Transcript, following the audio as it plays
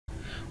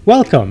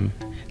Welcome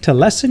to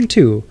Lesson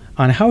 2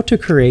 on how to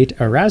create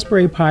a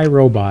Raspberry Pi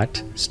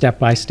robot step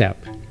by step.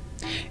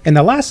 In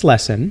the last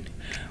lesson,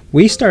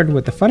 we started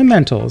with the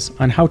fundamentals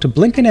on how to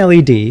blink an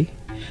LED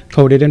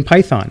coded in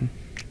Python.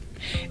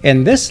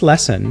 In this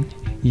lesson,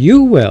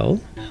 you will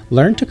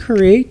learn to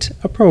create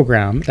a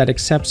program that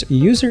accepts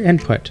user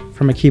input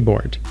from a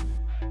keyboard.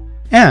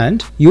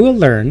 And you will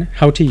learn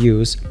how to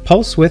use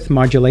Pulse Width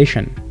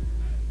Modulation.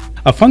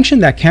 A function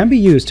that can be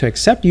used to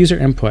accept user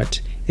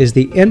input is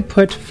the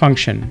input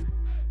function.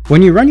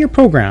 When you run your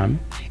program,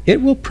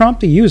 it will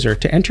prompt the user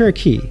to enter a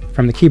key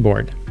from the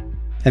keyboard.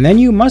 And then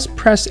you must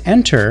press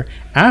enter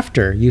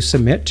after you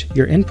submit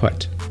your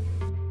input.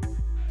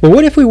 But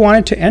what if we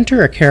wanted to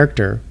enter a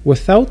character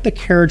without the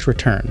carriage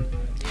return?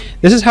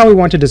 This is how we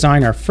want to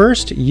design our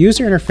first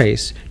user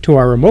interface to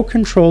our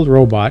remote-controlled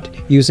robot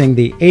using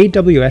the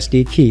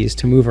AWSD keys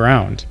to move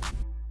around.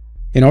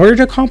 In order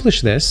to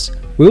accomplish this,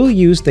 we will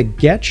use the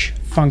getch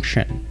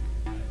function.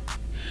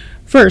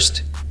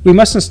 First, we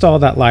must install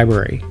that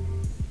library.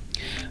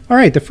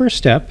 Alright, the first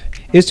step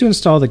is to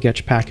install the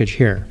getch package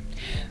here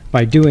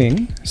by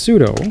doing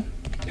sudo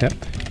pip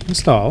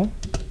install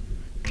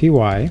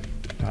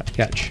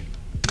py.getch.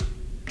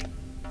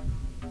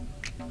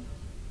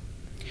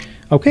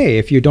 Okay,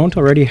 if you don't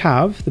already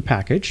have the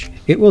package,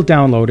 it will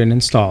download and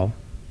install.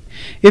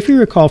 If you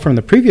recall from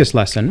the previous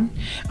lesson,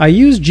 I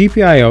used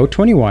GPIO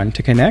 21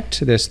 to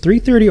connect this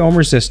 330 ohm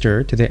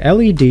resistor to the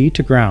LED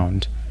to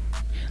ground.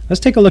 Let's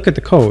take a look at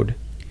the code.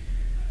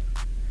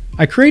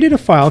 I created a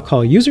file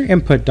called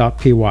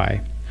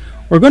userinput.py.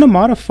 We're going to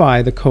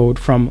modify the code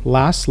from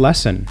last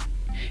lesson.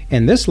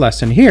 In this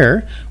lesson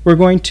here, we're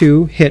going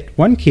to hit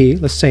one key,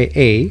 let's say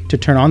A, to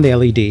turn on the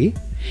LED,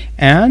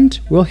 and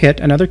we'll hit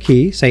another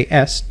key, say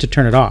S, to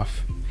turn it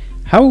off.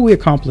 How will we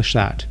accomplish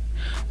that?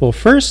 Well,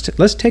 first,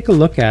 let's take a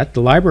look at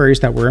the libraries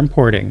that we're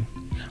importing.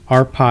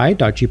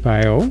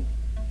 rpy.gpio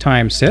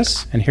times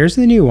sys, and here's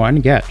the new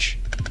one, getch.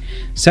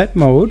 Set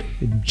mode,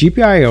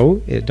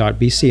 gpio.bcm,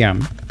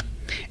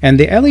 and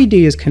the LED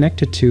is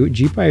connected to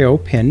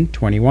GPIO pin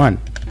 21.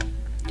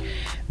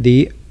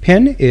 The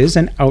pin is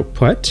an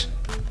output,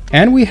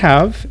 and we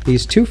have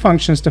these two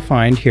functions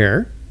defined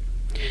here,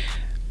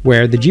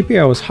 where the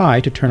GPIO is high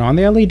to turn on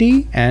the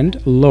LED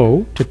and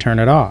low to turn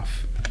it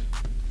off.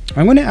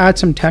 I'm going to add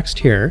some text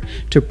here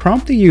to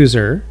prompt the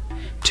user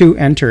to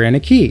enter in a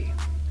key.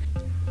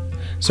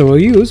 So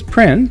we'll use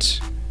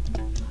print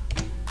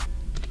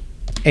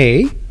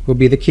A will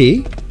be the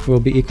key, will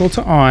be equal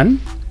to on,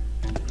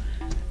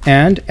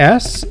 and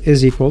S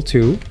is equal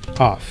to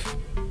off.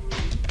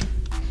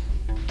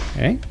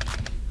 Okay.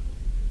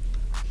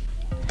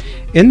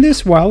 In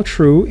this while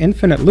true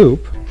infinite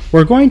loop,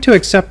 we're going to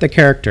accept the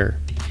character.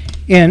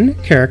 In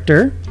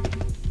character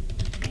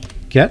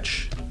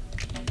getch,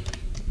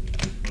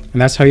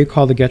 and that's how you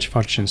call the getch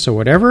function. So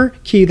whatever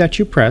key that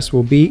you press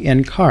will be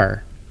in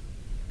car.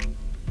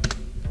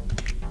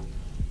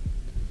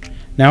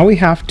 Now we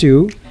have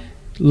to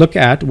look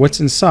at what's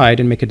inside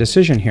and make a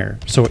decision here.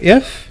 So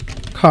if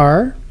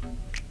car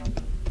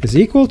is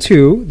equal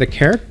to the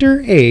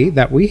character A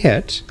that we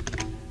hit,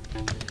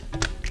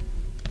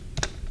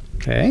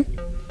 okay,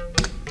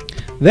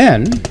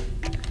 then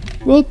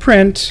we'll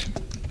print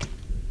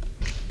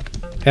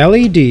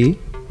LED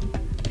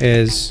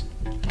is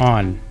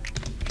on.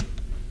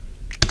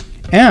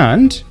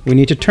 And we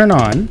need to turn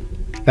on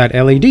that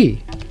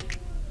LED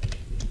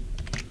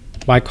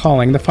by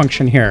calling the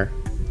function here.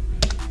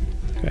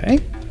 Okay.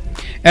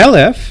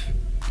 elif,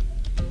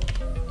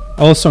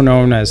 also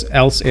known as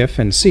else if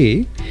in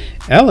C,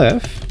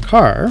 elif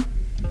car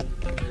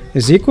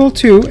is equal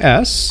to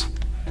S.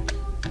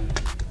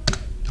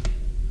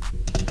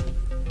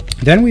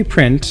 Then we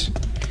print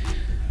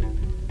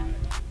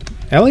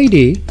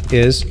LED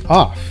is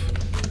off.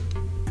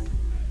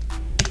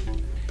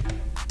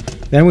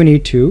 Then we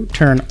need to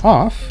turn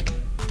off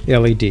the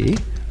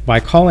LED by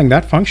calling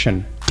that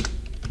function.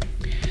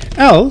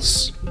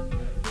 Else,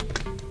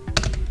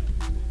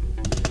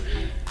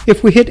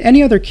 if we hit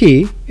any other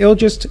key, it'll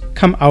just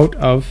come out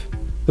of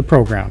the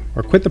program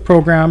or quit the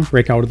program,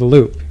 break out of the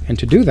loop. And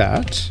to do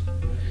that,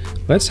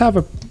 let's have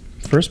a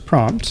first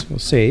prompt. We'll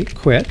say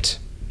quit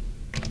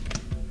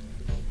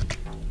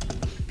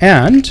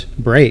and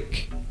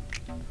break.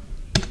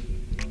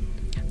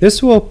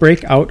 This will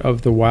break out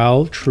of the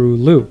while true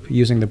loop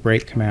using the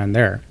break command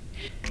there.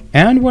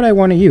 And what I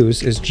want to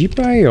use is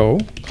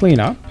GPIO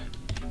cleanup.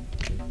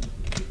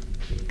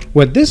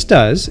 What this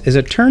does is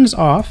it turns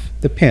off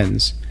the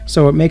pins,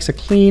 so it makes a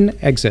clean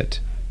exit.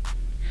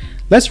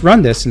 Let's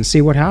run this and see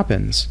what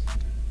happens.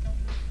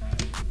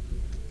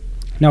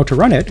 Now to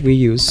run it, we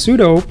use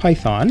sudo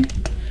python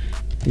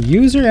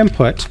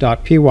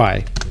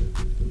userinput.py.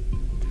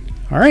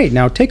 Alright,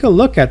 now take a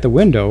look at the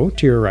window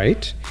to your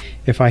right.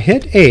 If I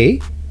hit A,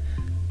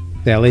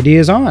 the LED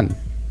is on.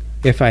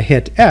 If I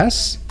hit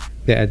S,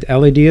 the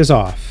LED is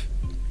off.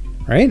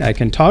 Right? I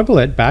can toggle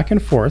it back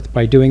and forth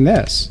by doing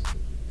this.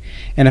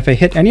 And if I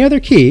hit any other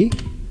key,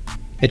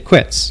 it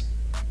quits.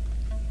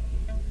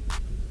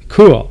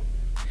 Cool.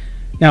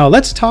 Now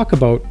let's talk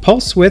about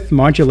pulse width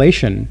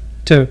modulation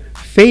to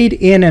fade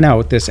in and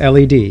out this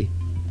LED.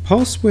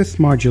 Pulse width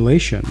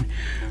modulation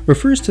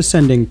refers to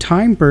sending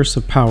time bursts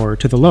of power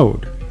to the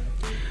load.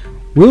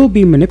 We'll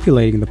be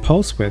manipulating the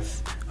pulse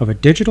width of a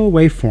digital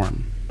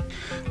waveform.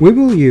 We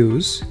will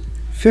use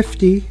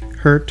 50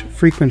 Hz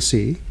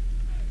frequency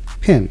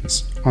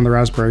pins on the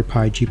Raspberry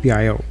Pi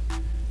GPIO.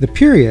 The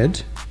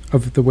period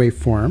of the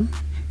waveform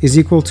is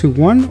equal to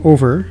 1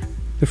 over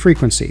the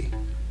frequency.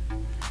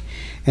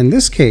 In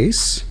this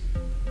case,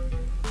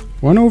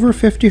 1 over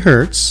 50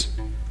 Hz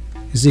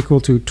is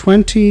equal to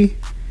 20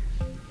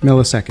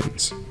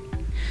 milliseconds.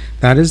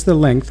 That is the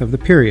length of the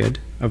period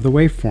of the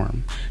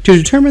waveform. To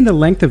determine the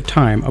length of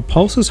time a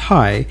pulse is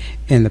high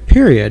in the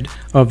period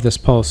of this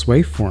pulse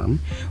waveform,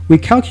 we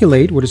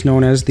calculate what is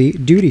known as the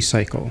duty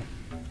cycle.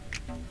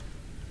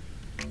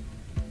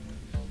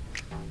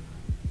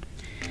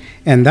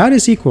 And that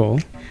is equal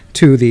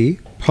to the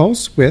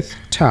pulse width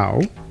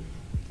tau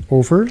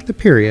over the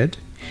period,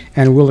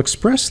 and we'll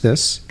express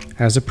this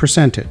as a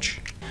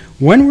percentage.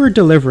 When we're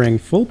delivering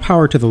full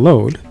power to the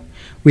load,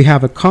 we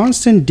have a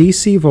constant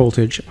DC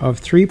voltage of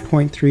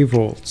 3.3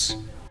 volts,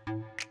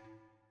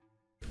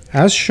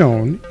 as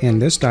shown in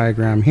this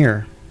diagram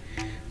here.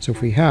 So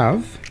if we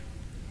have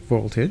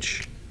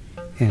voltage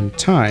and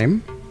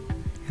time,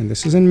 and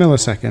this is in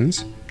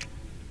milliseconds,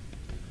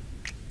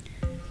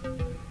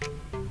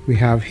 we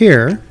have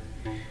here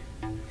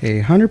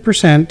a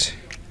 100%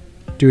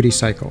 duty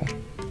cycle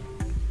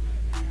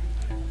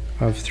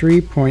of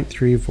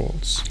 3.3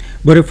 volts.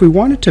 But if we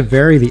wanted to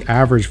vary the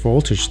average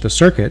voltage of the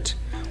circuit,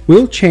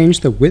 we'll change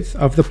the width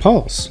of the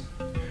pulse.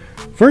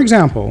 For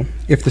example,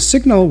 if the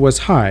signal was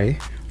high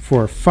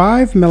for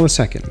 5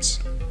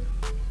 milliseconds,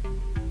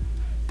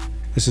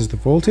 this is the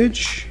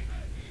voltage,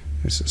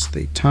 this is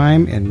the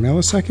time in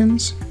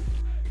milliseconds,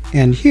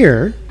 and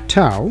here,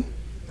 tau,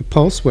 the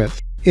pulse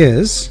width,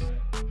 is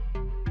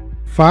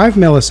 5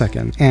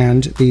 milliseconds,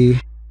 and the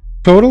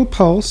total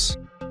pulse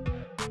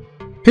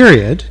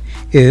period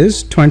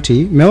is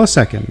 20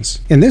 milliseconds.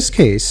 In this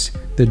case,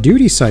 the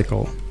duty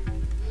cycle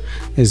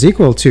is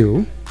equal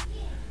to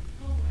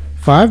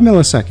 5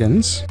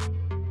 milliseconds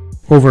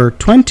over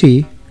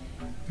 20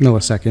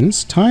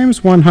 milliseconds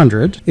times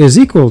 100 is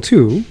equal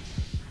to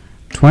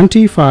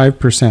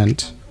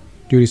 25%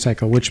 duty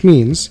cycle, which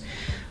means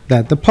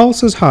that the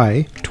pulse is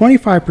high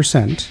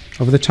 25%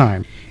 of the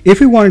time. If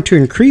we wanted to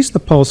increase the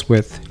pulse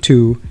width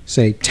to,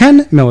 say,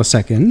 10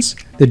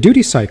 milliseconds, the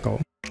duty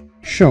cycle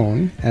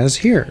shown as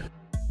here.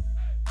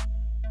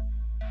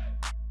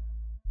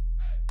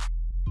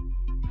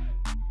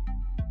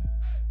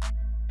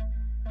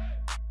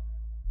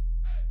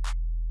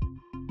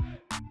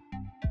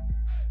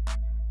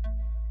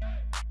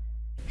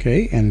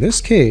 Okay, in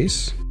this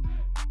case,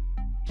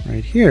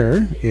 right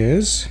here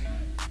is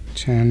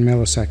 10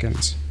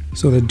 milliseconds.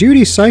 So the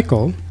duty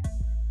cycle,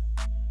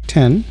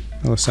 10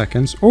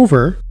 milliseconds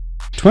over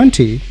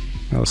 20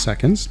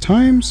 milliseconds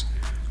times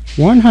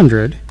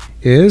 100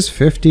 is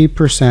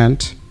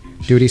 50%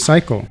 duty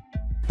cycle.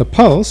 The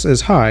pulse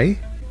is high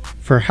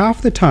for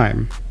half the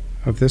time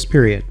of this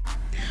period.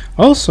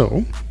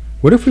 Also,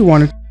 what if we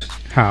wanted to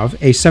have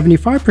a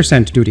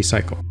 75% duty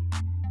cycle?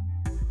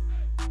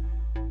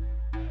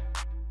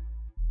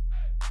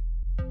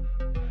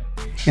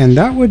 And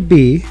that would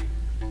be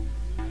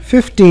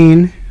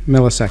 15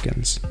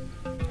 milliseconds.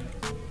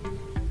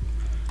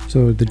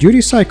 So the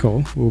duty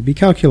cycle will be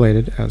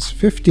calculated as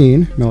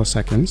 15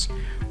 milliseconds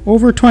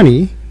over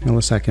 20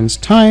 milliseconds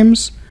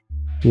times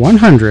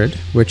 100,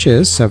 which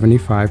is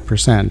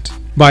 75%.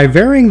 By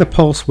varying the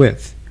pulse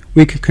width,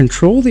 we can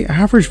control the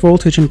average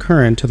voltage and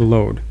current to the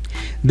load.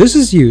 This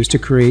is used to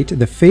create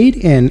the fade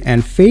in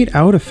and fade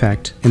out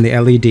effect in the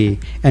LED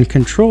and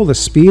control the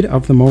speed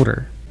of the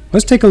motor.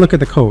 Let's take a look at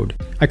the code.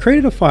 I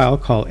created a file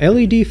called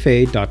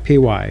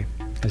ledfade.py.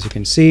 As you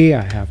can see,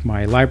 I have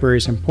my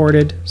libraries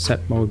imported,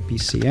 set mode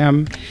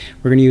BCM.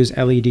 We're going to use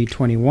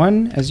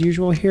LED21 as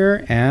usual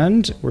here,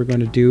 and we're going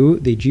to do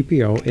the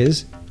GPIO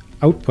is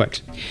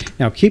output.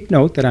 Now keep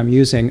note that I'm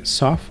using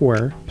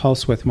software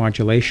pulse width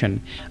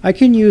modulation. I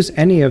can use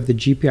any of the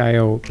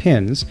GPIO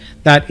pins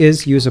that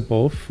is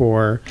usable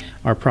for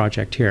our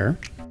project here.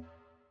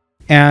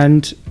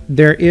 And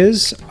there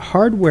is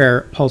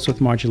hardware pulse width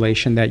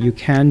modulation that you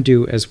can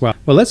do as well.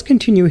 Well, let's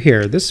continue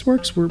here. This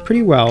works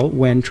pretty well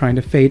when trying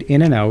to fade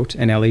in and out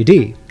an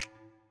LED.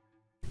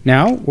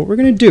 Now, what we're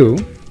going to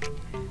do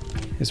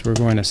is we're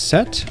going to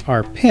set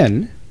our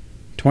pin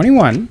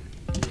 21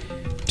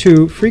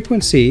 to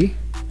frequency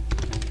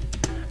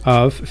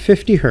of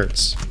 50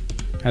 Hertz,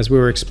 as we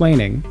were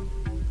explaining.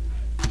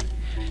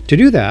 To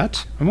do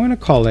that, I'm going to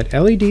call it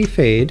LED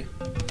Fade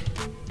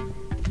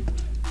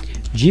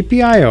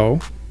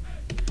GPIO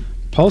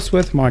Pulse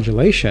Width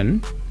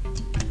Modulation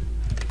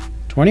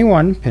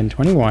 21, pin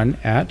 21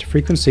 at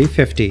frequency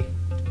 50.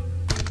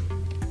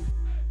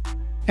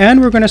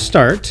 And we're going to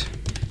start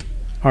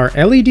our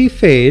LED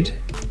fade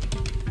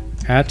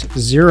at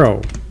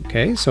 0.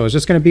 Okay, so it's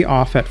just going to be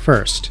off at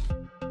first.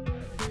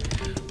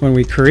 When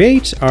we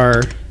create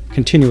our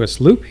continuous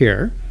loop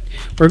here,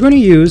 we're going to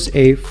use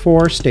a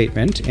for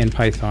statement in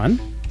Python.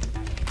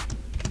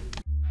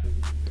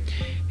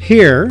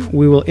 Here,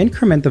 we will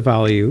increment the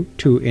value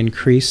to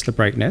increase the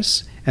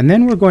brightness, and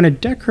then we're going to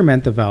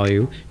decrement the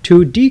value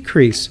to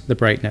decrease the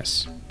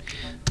brightness.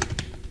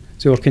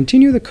 So we'll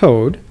continue the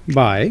code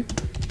by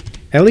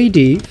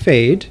LED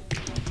fade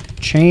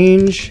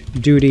change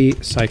duty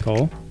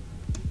cycle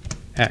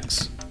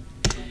X.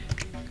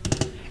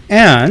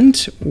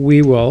 And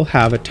we will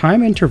have a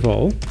time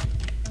interval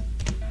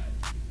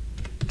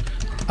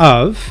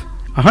of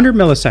 100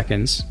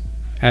 milliseconds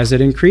as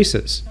it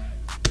increases.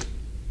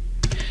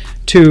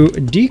 To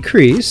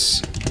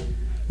decrease,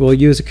 we'll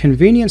use a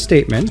convenient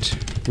statement,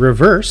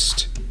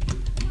 reversed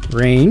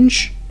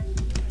range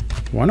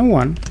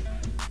 101.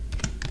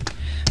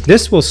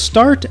 This will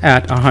start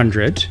at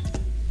 100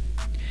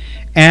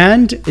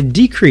 and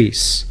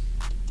decrease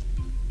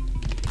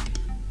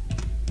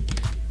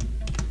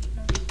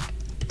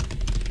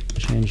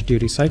change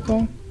duty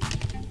cycle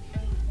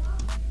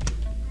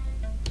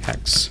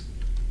X.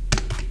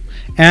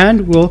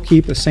 And we'll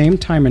keep the same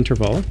time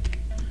interval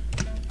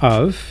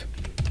of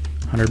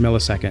 100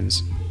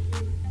 milliseconds.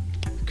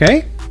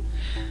 Okay?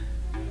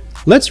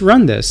 Let's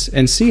run this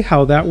and see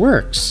how that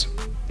works.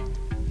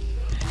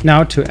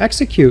 Now to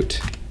execute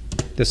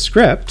the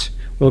script,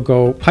 we'll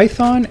go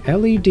python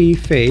led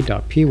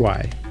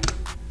fade.py.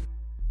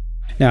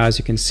 Now as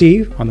you can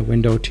see on the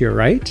window to your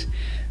right,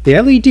 the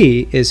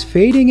LED is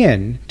fading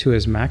in to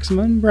its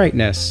maximum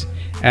brightness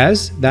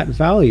as that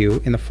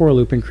value in the for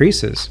loop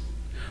increases.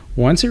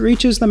 Once it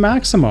reaches the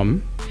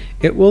maximum,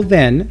 it will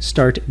then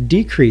start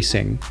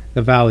decreasing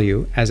the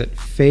value as it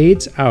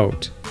fades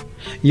out.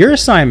 Your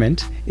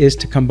assignment is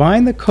to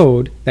combine the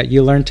code that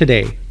you learned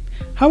today.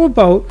 How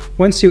about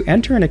once you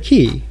enter in a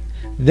key,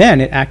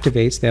 then it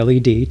activates the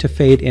LED to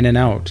fade in and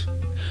out?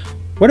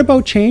 What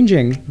about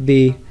changing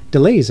the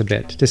delays a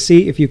bit to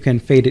see if you can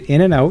fade it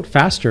in and out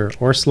faster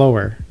or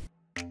slower?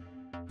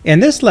 In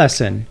this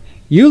lesson,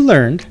 you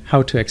learned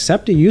how to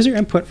accept a user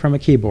input from a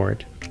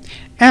keyboard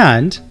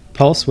and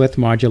pulse width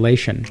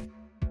modulation.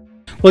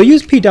 We'll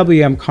use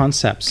PWM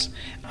concepts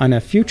on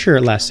a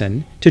future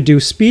lesson to do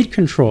speed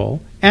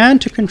control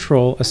and to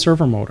control a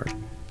servo motor.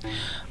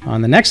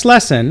 On the next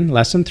lesson,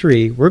 lesson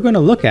 3, we're going to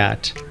look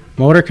at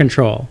motor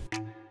control.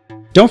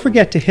 Don't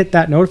forget to hit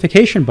that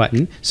notification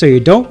button so you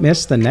don't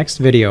miss the next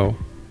video.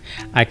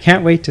 I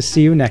can't wait to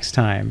see you next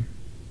time.